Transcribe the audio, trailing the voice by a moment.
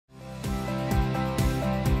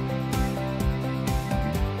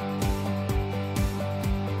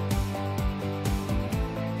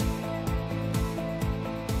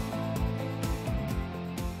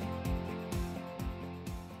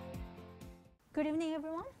Good evening,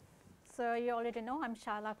 everyone. So you already know I'm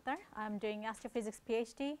Shaila Akhter. I'm doing astrophysics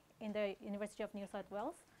PhD in the University of New South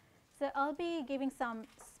Wales. So I'll be giving some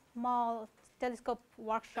small telescope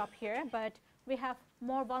workshop here, but we have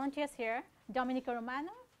more volunteers here. Dominica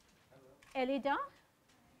Romano, Elida,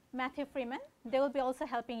 Matthew Freeman. They will be also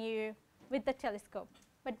helping you with the telescope.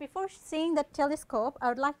 But before seeing the telescope, I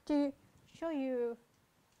would like to show you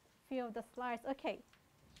a few of the slides. Okay.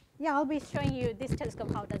 Yeah, I'll be showing you this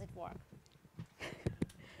telescope, how does it work.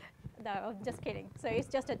 No, I'm just kidding. So it's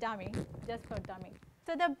just a dummy, just for dummy.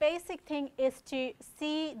 So the basic thing is to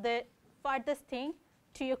see the farthest thing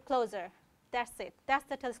to you closer. That's it. That's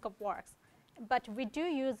the telescope works. But we do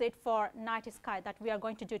use it for night sky that we are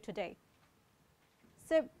going to do today.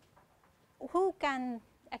 So who can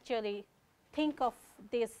actually think of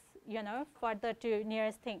this, further to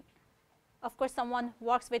nearest thing? Of course, someone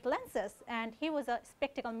works with lenses, and he was a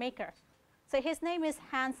spectacle maker. So his name is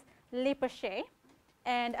Hengst.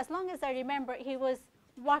 And as long as I remember, he was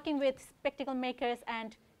working with spectacle makers,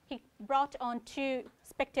 and he brought on two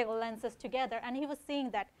spectacle lenses together, and he was seeing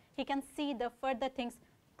that he can see the further things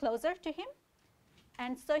closer to him.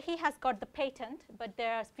 And so he has got the patent, but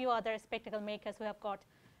there are a few other spectacle makers who have got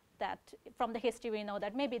that. From the history, we know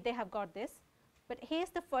that maybe they have got this. But he is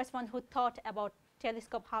the first one who thought about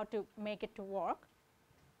telescope, how to make it to work.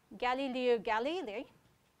 Galileo Galilei,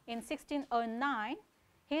 in 1609,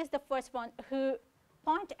 he is the first one who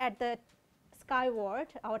point at the skyward,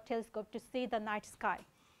 our telescope, to see the night sky.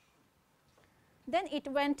 Then it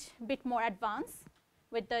went a bit more advanced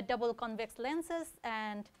with the double convex lenses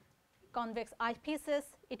and convex eyepieces.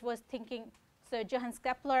 It was thinking, so Johannes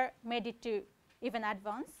Kepler made it to even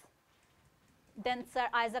advance. Then Sir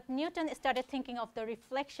Isaac Newton started thinking of the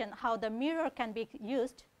reflection, how the mirror can be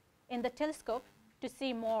used in the telescope to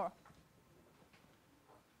see more.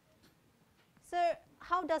 So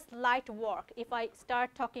how does light work? If I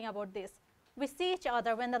start talking about this, we see each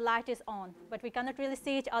other when the light is on, but we cannot really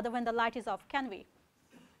see each other when the light is off, can we?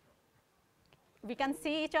 We can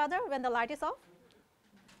see each other when the light is off?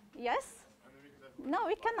 Yes? No,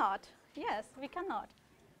 we cannot. Yes, we cannot.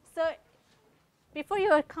 So before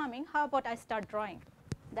you are coming, how about I start drawing?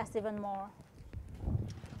 That's even more.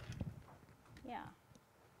 Yeah.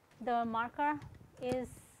 The marker is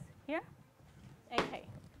here. Okay.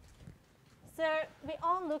 So we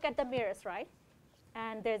all look at the mirrors, right?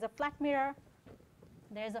 And there's a flat mirror.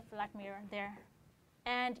 There's a flat mirror there.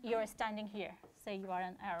 And you're standing here. Say you are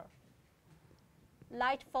an arrow.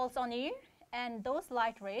 Light falls on you, and those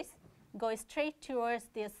light rays go straight towards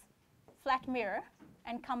this flat mirror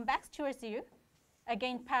and come back towards you,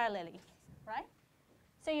 again parallelly, right?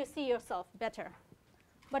 So you see yourself better.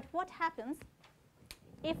 But what happens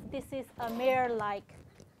if this is a mirror like,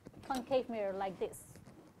 concave mirror like this?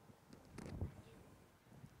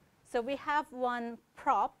 So we have one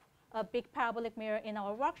prop, a big parabolic mirror in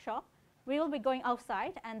our workshop. We will be going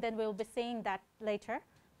outside, and then we will be seeing that later.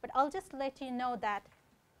 But I'll just let you know that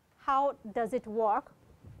how does it work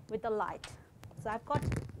with the light. So I've got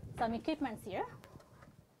some equipments here.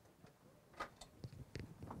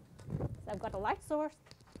 So I've got a light source,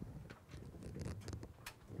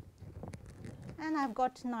 and I've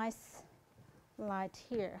got nice light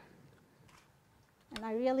here. And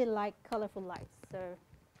I really like colorful lights. So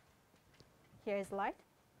here is light.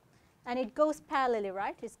 And it goes parallelly,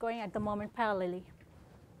 right? It's going at the moment parallelly.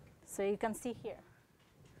 So you can see here.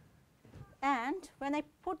 And when I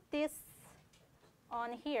put this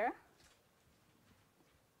on here,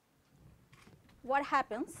 what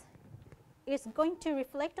happens? It's going to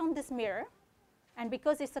reflect on this mirror. And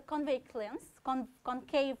because it's a convex lens,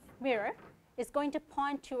 concave mirror, it's going to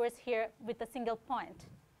point towards here with a single point.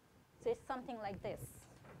 So it's something like this.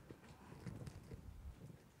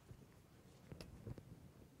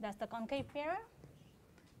 That's the concave mirror.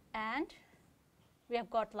 And we have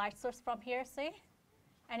got light source from here, say,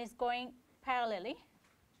 and it's going parallelly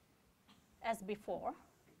as before,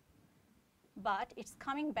 but it's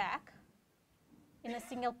coming back in a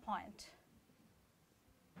single point.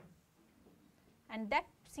 And that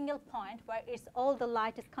single point where it's all the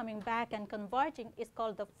light is coming back and converging is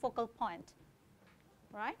called the focal point,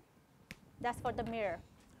 right? That's for the mirror.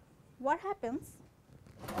 What happens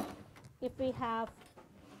if we have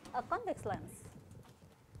a convex lens?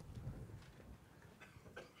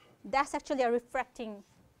 That's actually a refracting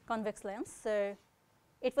convex lens. So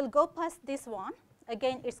it will go past this one.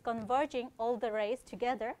 Again, it's converging all the rays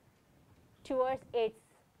together towards its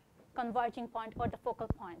converging point or the focal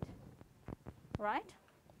point, right?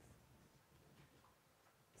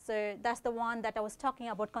 So that's the one that I was talking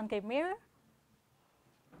about, concave mirror.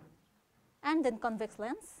 And then convex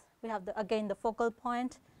lens. We have, again, the focal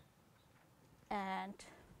point And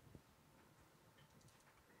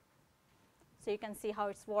so you can see how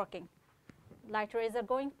it's working. Light rays are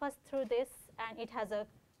going past through this, and it has a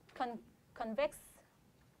convex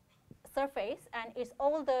surface, and it's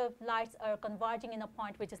all the lights are converging in a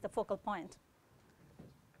point which is the focal point.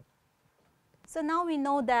 So now we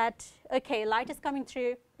know that, okay, light is coming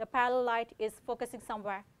through, the parallel light is focusing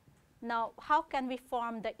somewhere. Now, how can we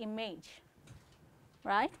form the image,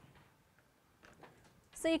 right?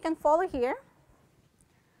 So you can follow here.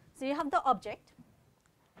 So you have the object,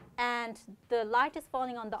 and the light is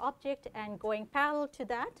falling on the object and going parallel to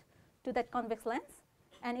that convex lens,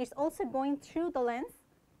 and it's also going through the lens,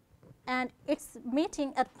 and it's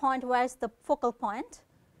meeting at point where it's the focal point,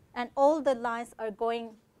 and all the lines are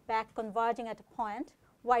going back, converging at a point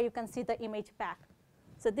where you can see the image back.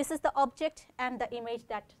 So this is the object and the image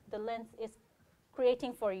that the lens is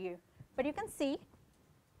creating for you. But you can see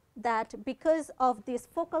that because of this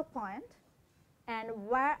focal point and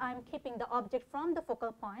where I'm keeping the object from the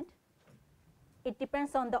focal point, it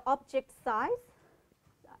depends on the object size,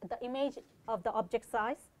 the image of the object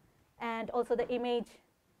size, and also the image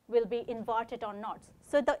will be inverted or not.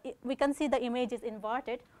 So we can see the image is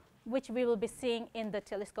inverted, which we will be seeing in the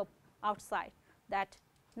telescope outside. That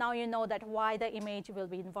now you know that why the image will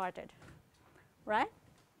be inverted, right?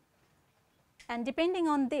 And depending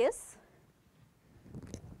on this,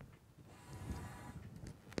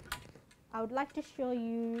 I would like to show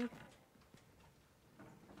you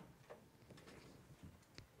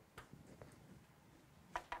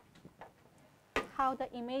how the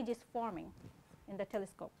image is forming in the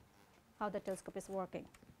telescope, how the telescope is working.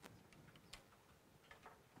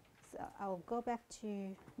 So I'll go back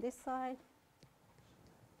to this side,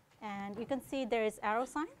 and you can see there is arrow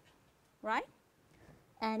sign, right?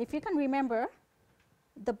 And if you can remember,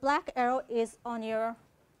 the black arrow is on your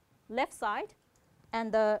left side,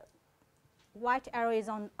 and the white arrow is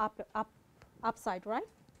on up side, right?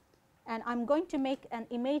 And I'm going to make an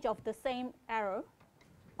image of the same arrow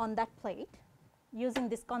on that plate using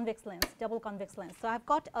this convex lens, double convex lens. So I've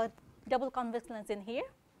got a double convex lens in here,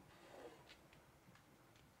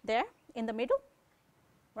 there in the middle,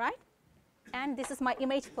 right? And this is my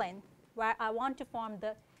image plane where I want to form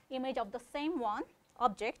the image of the same one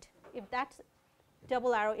object. If that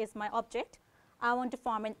double arrow is my object, I want to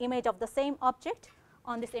form an image of the same object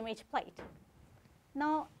on this image plate.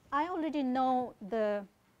 Now, I already know the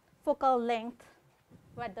focal length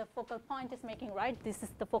where the focal point is making, right? This is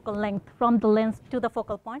the focal length from the lens to the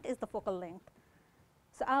focal point is the focal length.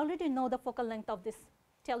 So I already know the focal length of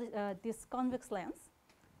this convex lens,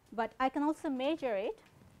 but I can also measure it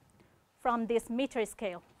from this meter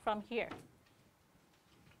scale from here.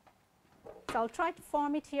 So I'll try to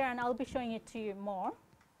form it here, and I'll be showing it to you more.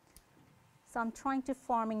 So I'm trying to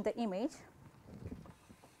forming the image.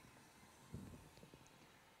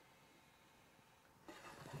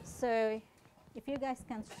 So if you guys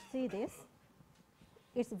can see this,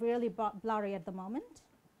 it's really blurry at the moment,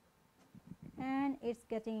 and it's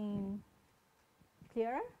getting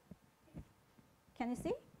clearer. Can you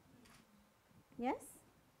see? Yes?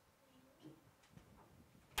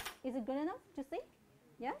 Is it good enough to see?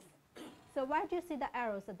 Yes? So where do you see the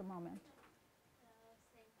arrows at the moment?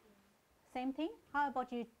 Same thing? How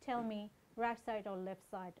about you tell me right side or left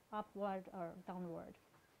side, upward or downward?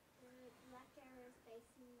 The black arrow is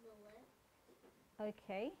facing the left.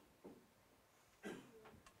 Okay.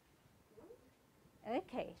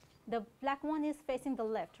 Okay. The black one is facing the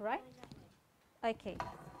left, right? Okay.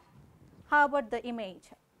 How about the image,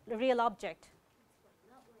 the real object?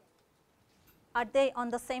 Are they on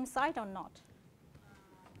the same side or not?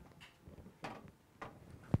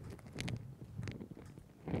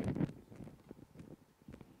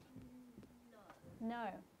 No.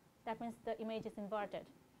 That means the image is inverted,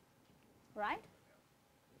 right?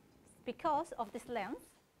 Because of this lens,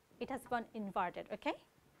 it has been inverted, okay?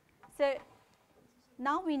 So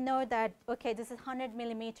now we know that, okay, this is 100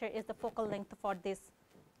 millimeter is the focal length for this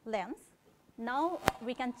lens. Now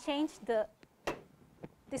we can change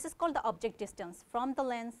this is called the object distance. From the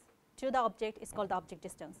lens to the object is called the object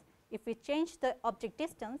distance. If we change the object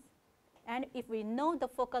distance, and if we know the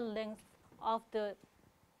focal length of the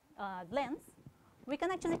lens, we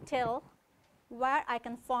can actually tell where I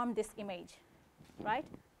can form this image, right?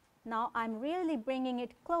 Now I'm really bringing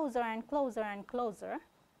it closer and closer and closer.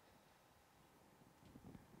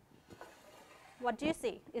 What do you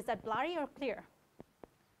see? Is that blurry or clear?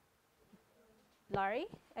 Blurry,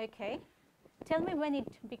 okay. Tell me when it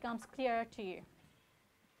becomes clearer to you.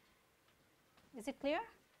 Is it clear?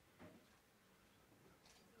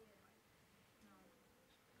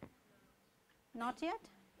 Not yet?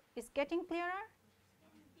 It's getting clearer?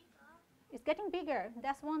 It's getting bigger.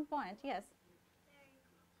 That's one point, yes.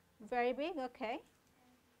 Very big, okay.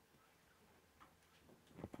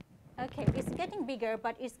 Okay, it's getting bigger,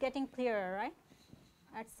 but it's getting clearer, right?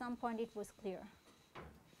 At some point it was clear.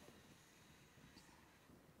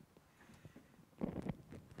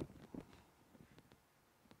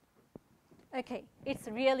 Okay, it's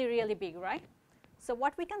really, really big, right? So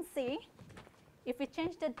what we can see, if we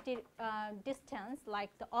change the distance, like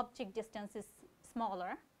the object distance is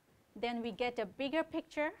smaller, then we get a bigger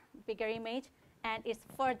picture, bigger image, and it's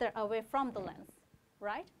further away from the lens,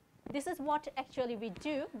 right? This is what actually we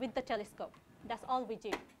do with the telescope. That's all we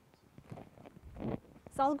do.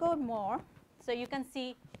 So I'll go more. So you can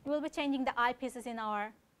see we'll be changing the eyepieces in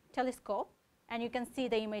our telescope, and you can see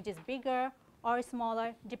the image is bigger or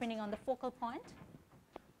smaller depending on the focal point.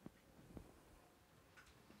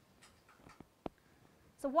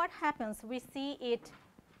 So what happens? We see it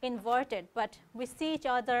inverted, but we see each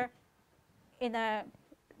other in a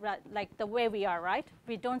like the way we are, right?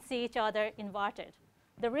 We don't see each other inverted.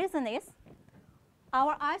 The reason is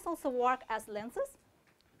our eyes also work as lenses,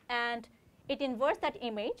 and it inverts that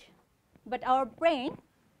image, but our brain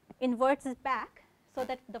inverts it back so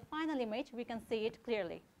that the final image we can see it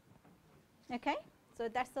clearly. Okay? So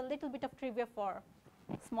that's a little bit of trivia for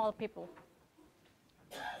small people.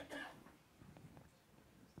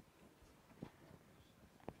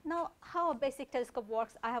 Now, how a basic telescope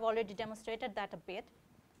works, I have already demonstrated that a bit,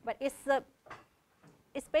 but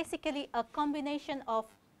it's basically a combination of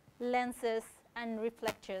lenses and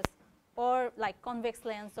reflectors, or like convex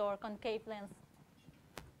lens or concave lens.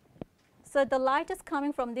 So the light is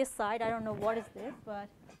coming from this side. I don't know what is this, but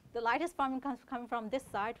the light is coming from this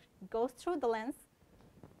side, goes through the lens,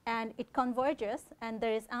 and it converges, and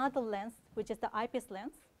there is another lens, which is the eyepiece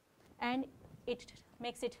lens, and it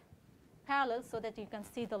makes it parallel so that you can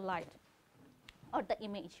see the light or the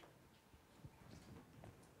image.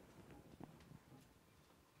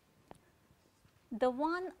 The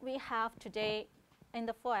one we have today in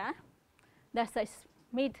the foyer, that's a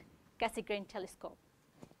Schmidt-Cassegrain telescope.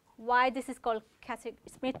 Why this is called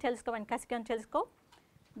Schmidt telescope and Cassegrain telescope?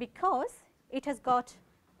 Because it has got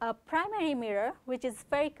a primary mirror which is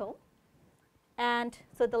spherical, and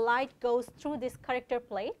so the light goes through this corrector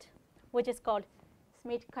plate, which is called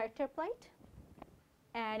Schmidt corrector plate,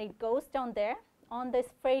 and it goes down there on the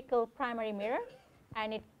spherical primary mirror,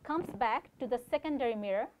 and it comes back to the secondary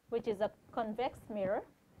mirror, which is a convex mirror,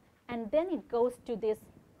 and then it goes to this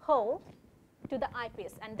hole to the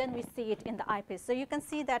eyepiece, and then we see it in the eyepiece. So you can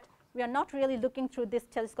see that we are not really looking through this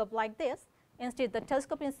telescope like this. Instead, the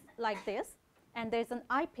telescope is like this, and there is an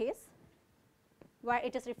eyepiece where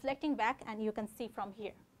it is reflecting back, and you can see from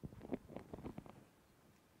here.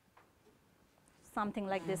 Something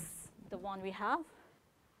like this, the one we have.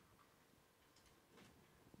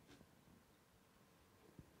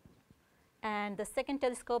 And the second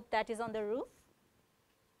telescope that is on the roof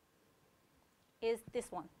is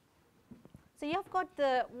this one. So you have got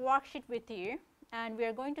the worksheet with you, and we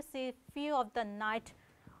are going to see a few of the night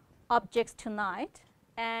objects tonight.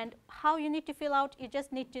 And how you need to fill out, you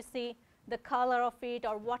just need to see the color of it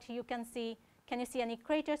or what you can see. Can you see any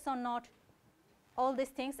craters or not? All these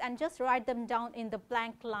things, and just write them down in the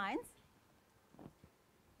blank lines.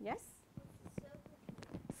 Yes?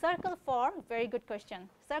 Circle for, very good question.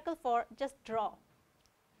 Circle for, just draw.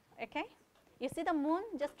 Okay? You see the moon,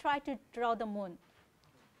 just try to draw the moon.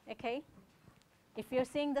 Okay? If you're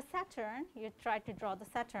seeing the Saturn, you try to draw the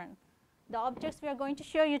Saturn. The objects we are going to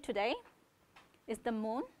show you today is the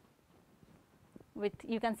moon. With,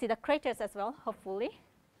 you can see the craters as well, hopefully.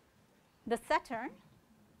 The Saturn.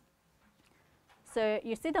 So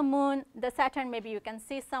you see the moon, the Saturn, maybe you can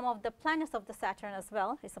see some of the planets of the Saturn as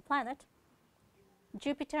well. It's a planet.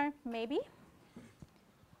 Jupiter, maybe.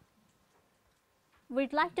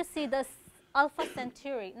 We'd like to see this Alpha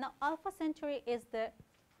Centauri. Now, Alpha Centauri is the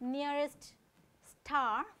nearest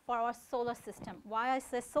star for our solar system. Why I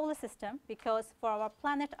say solar system? Because for our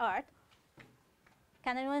planet Earth,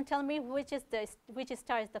 can anyone tell me which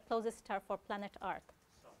star is the closest star for planet Earth?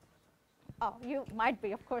 Oh, you might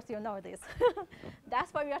be, of course you know this.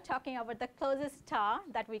 That's why we are talking about the closest star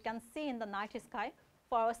that we can see in the night sky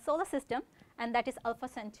for our solar system, and that is Alpha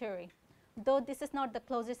Centauri. Though this is not the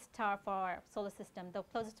closest star for our solar system, the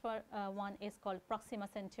closest one is called Proxima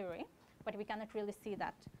Centauri, but we cannot really see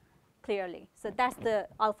that clearly. So that's the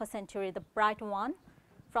Alpha Centauri, the bright one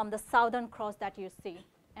from the Southern Cross that you see.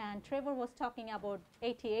 And Trevor was talking about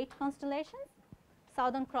 88 constellations.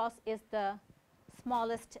 Southern Cross is the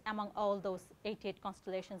smallest among all those 88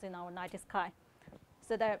 constellations in our night sky.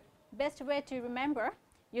 So the best way to remember,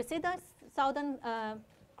 you see the Southern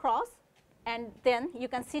Cross, And then you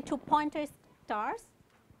can see 2 pointer stars,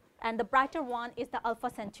 and the brighter one is the Alpha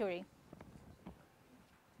Centauri.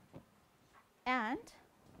 And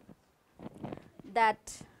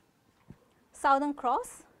that Southern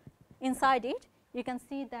Cross, inside it, you can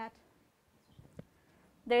see that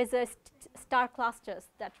there is a star clusters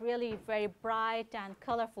that really very bright and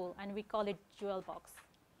colorful, and we call it jewel box.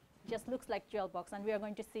 Just looks like jewel box, and we are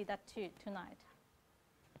going to see that too tonight.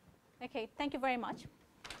 Okay, thank you very much.